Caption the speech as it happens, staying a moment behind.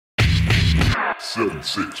7,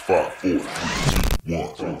 6, 5, 4, 3, 2, 1.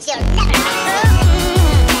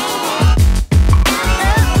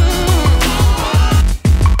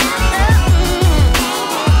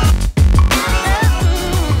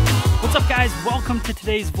 What's up, guys? Welcome to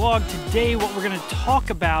today's vlog. Today what we're going to talk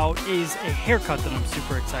about is a haircut that I'm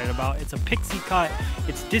super excited about. It's a pixie cut.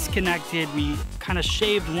 It's disconnected. We kind of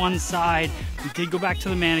shaved one side. We did go back to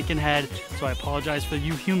the mannequin head, so I apologize for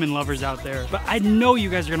you human lovers out there. But I know you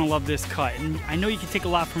guys are going to love this cut, and I know you can take a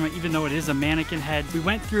lot from it even though it is a mannequin head. We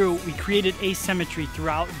created asymmetry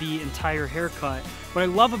throughout the entire haircut. What I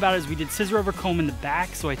love about it is we did scissor over comb in the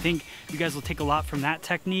back, so I think you guys will take a lot from that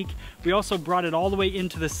technique. We also brought it all the way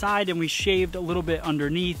into the side and we shaved a little bit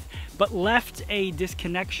underneath, but left a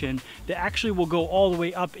disconnection that actually will go all the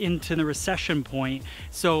way up into the recession point.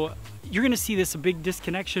 So you're gonna see this, a big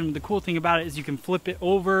disconnection. The cool thing about it is you can flip it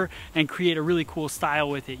over and create a really cool style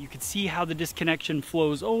with it. You can see how the disconnection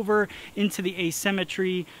flows over into the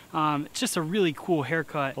asymmetry. It's just a really cool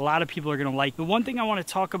haircut. A lot of people are gonna like. The one thing I wanna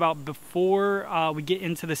talk about before we get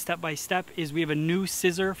into the step-by-step is we have a new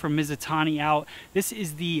scissor from Mizutani out. This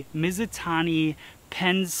is the Mizutani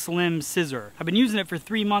PENSLIM Scissor. I've been using it for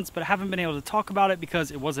 3 months, but I haven't been able to talk about it because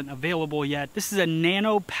it wasn't available yet. This is a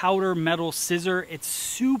nano powder metal scissor. It's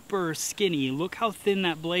super skinny. Look how thin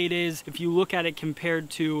that blade is. If you look at it compared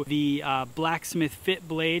to the blacksmith fit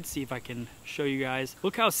blade, see if I can show you guys.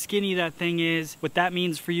 Look how skinny that thing is. What that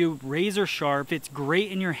means for you, razor sharp. It's great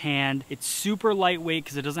in your hand. It's super lightweight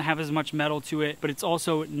because it doesn't have as much metal to it, but it's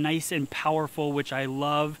also nice and powerful, which I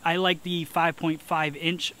love. I like the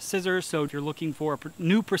 5.5-inch scissor, so if you're looking for a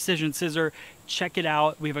new precision scissor, check it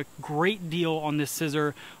out. We have a great deal on this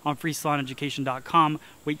scissor on freesaloneducation.com.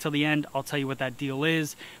 Wait till the end, I'll tell you what that deal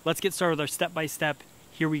is. Let's get started with our step-by-step.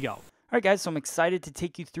 Here we go. All right, guys, so I'm excited to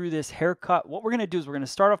take you through this haircut. What we're gonna do is we're gonna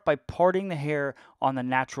start off by parting the hair on the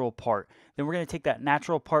natural part. Then we're gonna take that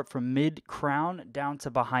natural part from mid-crown down to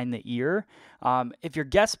behind the ear. If your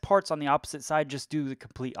guest part's on the opposite side, just do the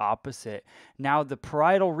complete opposite. Now, the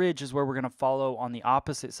parietal ridge is where we're gonna follow on the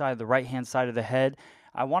opposite side, the right-hand side of the head.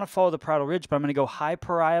 I want to follow the parietal ridge, but I'm going to go high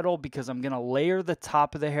parietal because I'm going to layer the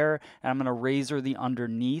top of the hair and I'm going to razor the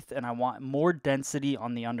underneath, and I want more density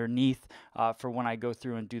on the underneath for when I go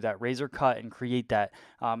through and do that razor cut and create that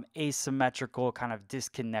asymmetrical kind of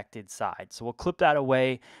disconnected side. So we'll clip that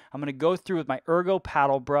away. I'm going to go through with my ergo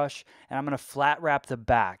paddle brush and I'm going to flat wrap the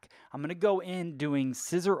back. I'm going to go in doing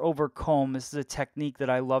scissor over comb. This is a technique that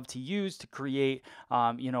I love to use to create,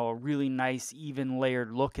 you know, a really nice even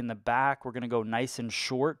layered look in the back. We're going to go nice and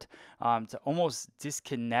short to almost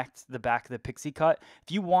disconnect the back of the pixie cut.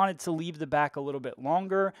 If you wanted to leave the back a little bit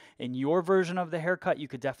longer in your version of the haircut, you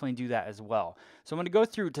could definitely do that as well. So I'm going to go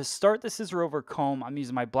through to start the scissor over comb. I'm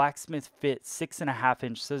using my blacksmith fit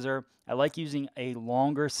 6.5-inch scissor. I like using a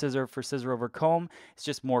longer scissor for scissor over comb. It's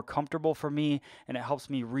just more comfortable for me, and it helps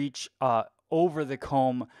me reach over the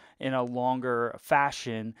comb in a longer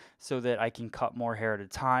fashion so that I can cut more hair at a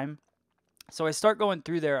time. So I start going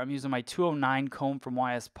through there. I'm using my 209 comb from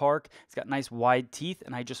YS Park. It's got nice wide teeth,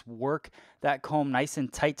 and I just work that comb nice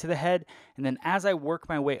and tight to the head. And then as I work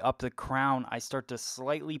my way up the crown, I start to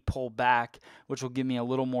slightly pull back, which will give me a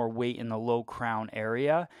little more weight in the low crown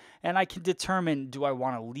area. And I can determine, do I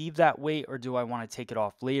want to leave that weight or do I want to take it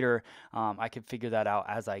off later? I can figure that out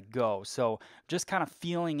as I go. So just kind of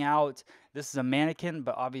feeling out. This is a mannequin,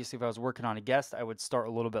 but obviously if I was working on a guest, I would start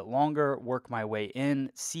a little bit longer, work my way in,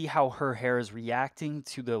 see how her hair is reacting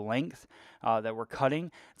to the length that we're cutting.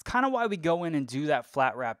 It's kind of why we go in and do that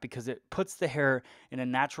flat wrap, because it puts the hair in a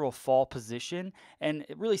natural fall position and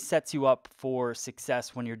it really sets you up for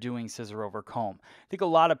success when you're doing scissor over comb. I think a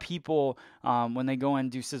lot of people, when they go in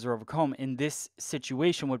and do scissor over comb in this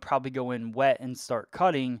situation, would probably go in wet and start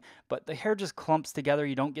cutting, but the hair just clumps together.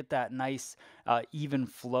 You don't get that nice even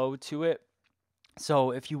flow to it.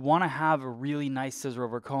 So if you want to have a really nice scissor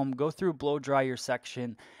over comb, go through, blow dry your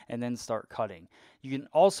section, and then start cutting. You can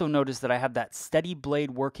also notice that I have that steady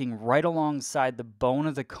blade working right alongside the bone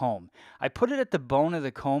of the comb. I put it at the bone of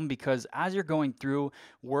the comb because as you're going through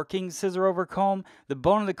working scissor over comb, the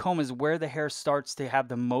bone of the comb is where the hair starts to have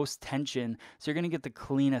the most tension, so you're going to get the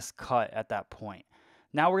cleanest cut at that point.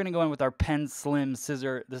 Now we're going to go in with our PENSLIM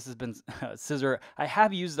Scissor. This has been a scissor I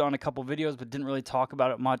have used on a couple videos, but didn't really talk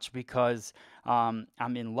about it much because I'm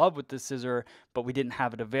in love with this scissor, but we didn't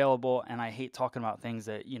have it available, and I hate talking about things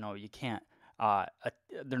that, you know, you can't.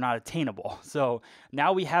 They're not attainable. So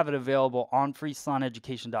now we have it available on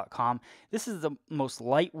freesaloneducation.com. This is the most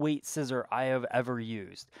lightweight scissor I have ever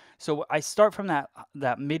used. So I start from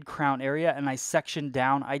that mid-crown area and I section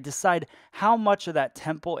down. I decide how much of that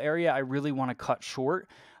temple area I really want to cut short.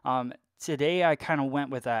 Today I kind of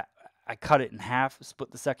went with a I cut it in half,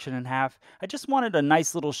 split the section in half. I just wanted a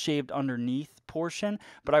nice little shaved underneath portion,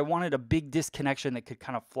 but I wanted a big disconnection that could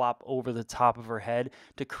kind of flop over the top of her head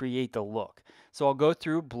to create the look. So I'll go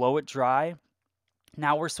through, blow it dry.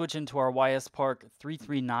 Now we're switching to our YS Park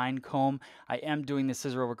 339 comb. I am doing the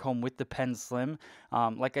scissor over comb with the PENSLIM.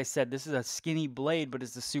 Like I said, this is a skinny blade, but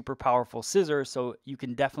it's a super powerful scissor, so you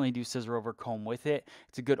can definitely do scissor over comb with it.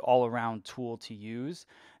 It's a good all-around tool to use.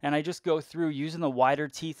 And I just go through using the wider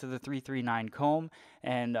teeth of the 339 comb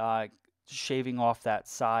and shaving off that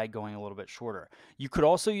side, going a little bit shorter. You could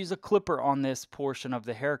also use a clipper on this portion of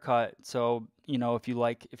the haircut. So, you know, if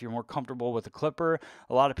you're more comfortable with a clipper,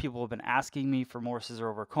 a lot of people have been asking me for more scissor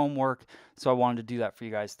over comb work. So I wanted to do that for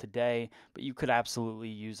you guys today, but you could absolutely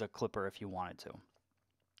use a clipper if you wanted to.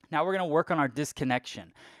 Now we're going to work on our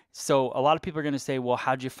disconnection. So a lot of people are going to say, well,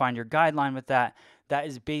 how'd you find your guideline with that? That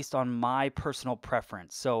is based on my personal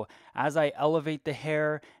preference. So as I elevate the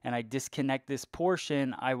hair and I disconnect this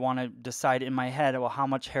portion, I want to decide in my head, well, how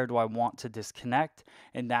much hair do I want to disconnect?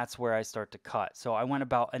 And that's where I start to cut. So I went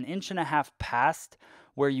about 1.5 inches past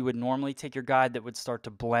where you would normally take your guide that would start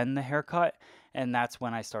to blend the haircut, and that's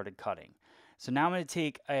when I started cutting. So now I'm going to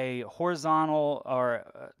take a horizontal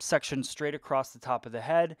or section straight across the top of the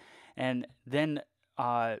head and then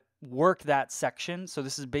work that section. So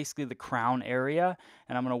this is basically the crown area,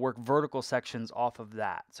 and I'm going to work vertical sections off of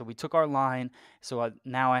that. So we took our line, so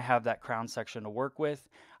now I have that crown section to work with.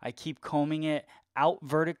 I keep combing it out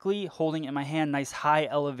vertically, holding it in my hand, nice high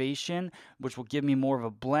elevation, which will give me more of a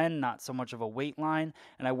blend, not so much of a weight line.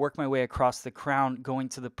 And I work my way across the crown going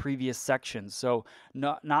to the previous section. So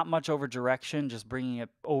not much over direction, just bringing it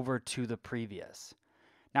over to the previous.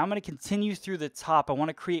 Now I'm going to continue through the top. I want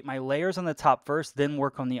to create my layers on the top first, then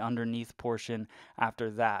work on the underneath portion after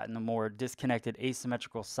that, and the more disconnected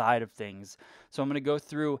asymmetrical side of things. So I'm going to go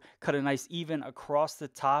through, cut a nice even across the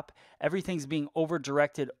top. Everything's being over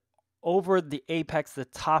directed over the apex, the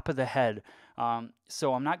top of the head.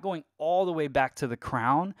 So I'm not going all the way back to the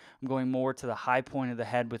crown. I'm going more to the high point of the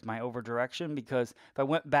head with my over direction, because if I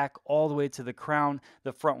went back all the way to the crown,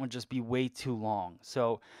 the front would just be way too long.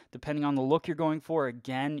 So depending on the look you're going for,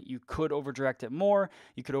 again, you could over direct it more,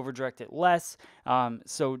 you could over direct it less.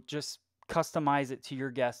 So just customize it to your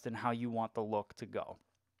guest and how you want the look to go.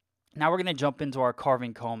 Now we're going to jump into our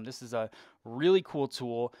carving comb. This is a really cool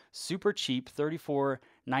tool, super cheap,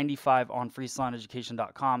 $34.95 on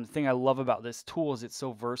freesaloneducation.com. The thing I love about this tool is it's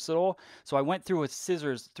so versatile. So I went through with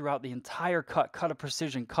scissors throughout the entire cut a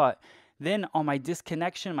precision cut. Then on my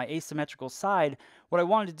disconnection, my asymmetrical side, what I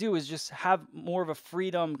wanted to do is just have more of a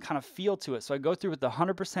freedom kind of feel to it. So I go through with the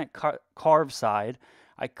 100% carve side,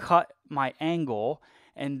 I cut my angle,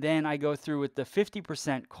 and then I go through with the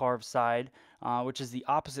 50% carve side, which is the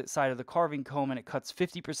opposite side of the carving comb, and it cuts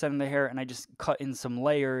 50% of the hair, and I just cut in some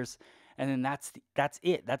layers, and then that's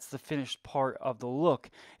it. That's the finished part of the look.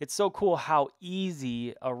 It's so cool how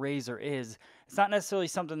easy a razor is. It's not necessarily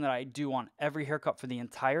something that I do on every haircut for the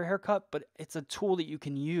entire haircut, but it's a tool that you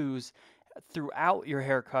can use throughout your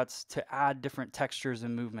haircuts to add different textures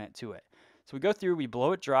and movement to it. So we go through, we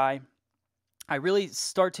blow it dry. I really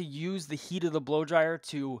start to use the heat of the blow dryer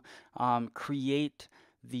to create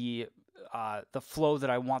the flow that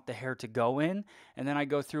I want the hair to go in. And then I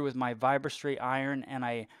go through with my VibraStraight iron and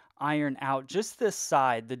I iron out just this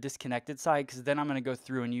side, the disconnected side, because then I'm going to go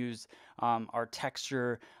through and use our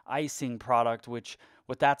texture icing product, which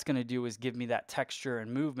what that's going to do is give me that texture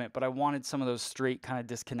and movement. But I wanted some of those straight kind of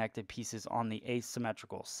disconnected pieces on the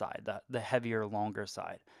asymmetrical side, the heavier, longer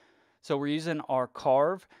side. So we're using our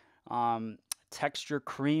Carve texture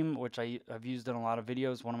cream, which I've used in a lot of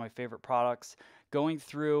videos, one of my favorite products. Going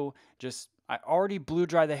through, I already blew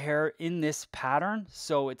dry the hair in this pattern,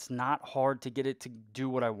 so it's not hard to get it to do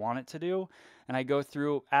what I want it to do. And I go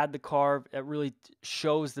through, add the carve. It really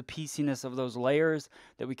shows the pieciness of those layers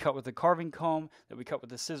that we cut with the carving comb, that we cut with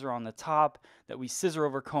the scissor on the top, that we scissor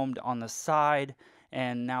over combed on the side.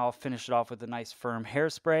 And now I'll finish it off with a nice firm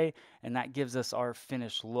hairspray, and that gives us our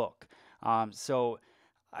finished look. So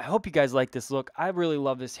I hope you guys like this look. I really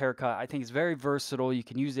love this haircut. I think it's very versatile. You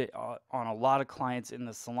can use it on a lot of clients in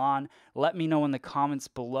the salon. Let me know in the comments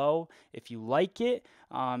below if you like it.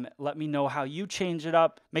 Let me know how you change it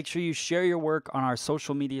up. Make sure you share your work on our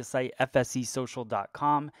social media site,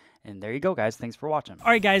 fsesocial.com. And there you go, guys. Thanks for watching.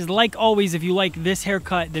 All right, guys. Like always, if you like this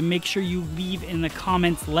haircut, then make sure you leave in the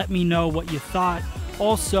comments. Let me know what you thought.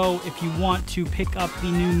 Also, if you want to pick up the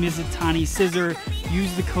new Mizutani scissor,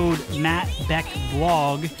 use the code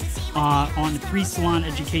MattBeckVlog on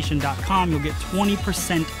freesaloneducation.com. You'll get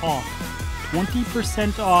 20% off.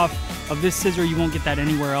 20% off of this scissor. You won't get that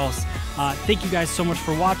anywhere else. Thank you guys so much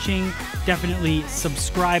for watching. Definitely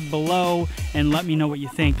subscribe below and let me know what you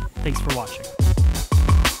think. Thanks for watching.